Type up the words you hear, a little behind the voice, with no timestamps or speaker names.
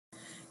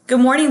Good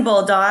morning,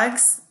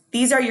 Bulldogs.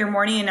 These are your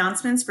morning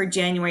announcements for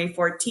January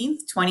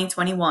 14th,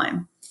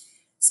 2021.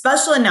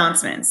 Special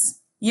announcements.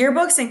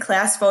 Yearbooks and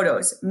class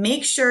photos.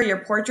 Make sure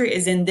your portrait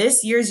is in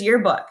this year's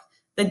yearbook.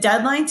 The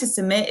deadline to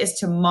submit is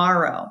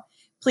tomorrow.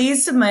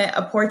 Please submit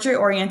a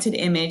portrait-oriented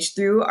image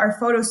through our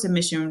photo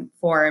submission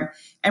form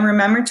and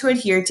remember to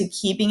adhere to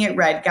Keeping It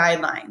Red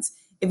guidelines.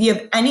 If you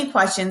have any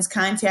questions,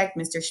 contact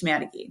Mr.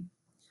 Schmadeke.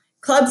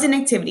 Clubs and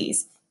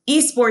activities.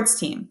 Esports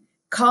team.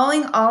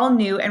 Calling all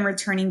new and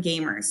returning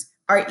gamers.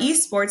 Our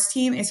esports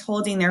team is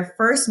holding their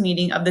first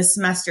meeting of the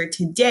semester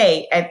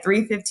today at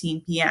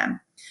 3:15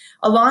 p.m.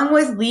 Along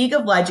with League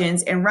of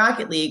Legends and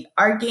Rocket League,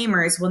 our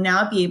gamers will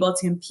now be able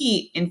to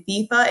compete in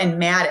FIFA and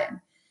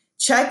Madden.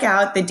 Check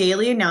out the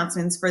daily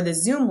announcements for the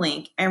Zoom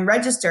link and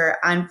register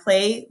on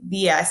Play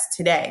VS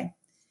today.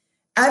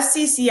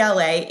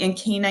 FCCLA and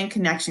Canine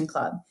Connection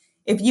Club.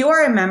 If you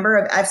are a member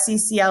of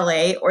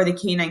FCCLA or the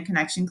Canine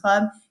Connection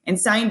Club and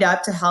signed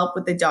up to help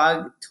with the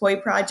dog toy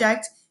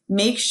project,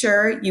 make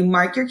sure you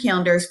mark your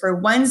calendars for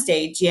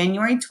Wednesday,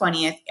 January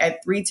 20th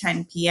at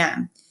 3:10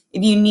 p.m.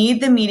 If you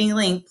need the meeting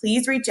link,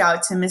 please reach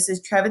out to Mrs.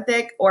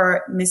 Trevithick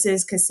or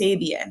Mrs.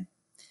 Kasabian.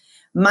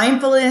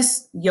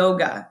 Mindfulness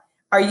yoga.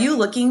 Are you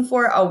looking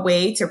for a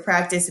way to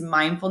practice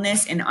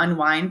mindfulness and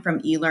unwind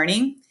from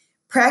e-learning?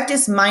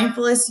 Practice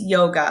mindfulness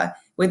yoga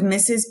with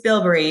Mrs.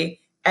 Bilberry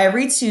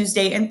every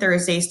Tuesday and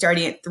Thursday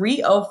starting at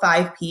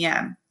 3:05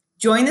 p.m.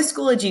 Join the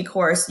Schoology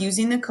course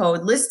using the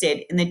code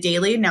listed in the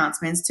daily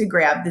announcements to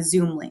grab the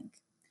Zoom link.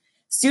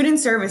 Student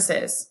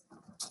services.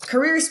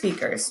 Career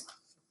speakers.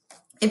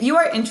 If you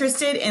are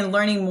interested in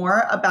learning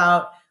more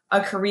about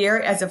a career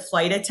as a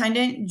flight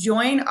attendant,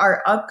 join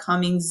our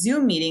upcoming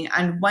Zoom meeting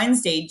on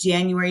Wednesday,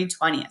 January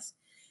 20th.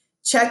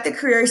 Check the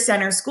Career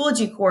Center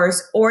Schoology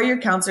course or your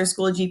counselor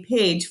Schoology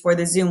page for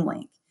the Zoom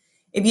link.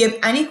 If you have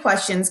any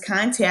questions,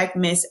 contact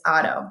Ms.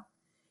 Otto.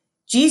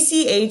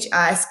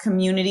 GCHS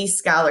Community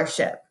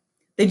Scholarship.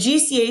 The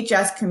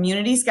GCHS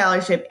Community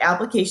Scholarship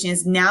application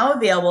is now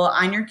available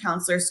on your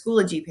counselor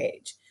Schoology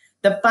page.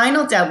 The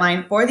final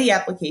deadline for the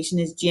application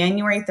is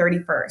January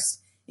 31st.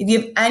 If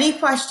you have any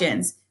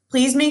questions,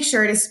 please make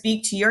sure to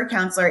speak to your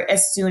counselor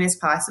as soon as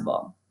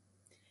possible.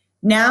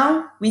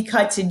 Now we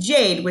cut to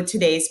Jade with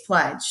today's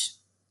pledge.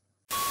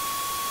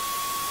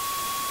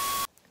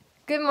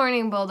 Good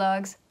morning,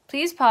 Bulldogs.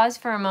 Please pause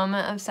for a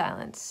moment of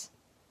silence.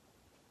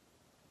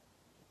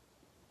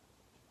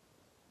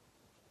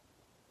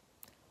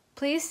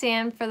 Please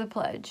stand for the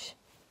pledge.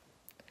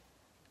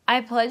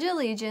 I pledge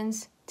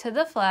allegiance to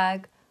the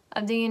flag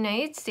of the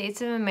United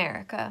States of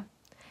America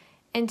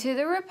and to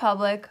the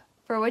republic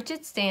for which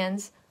it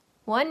stands,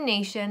 one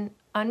nation,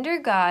 under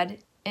God,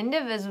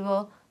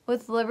 indivisible,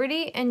 with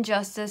liberty and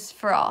justice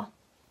for all.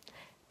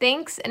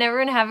 Thanks, and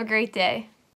everyone have a great day.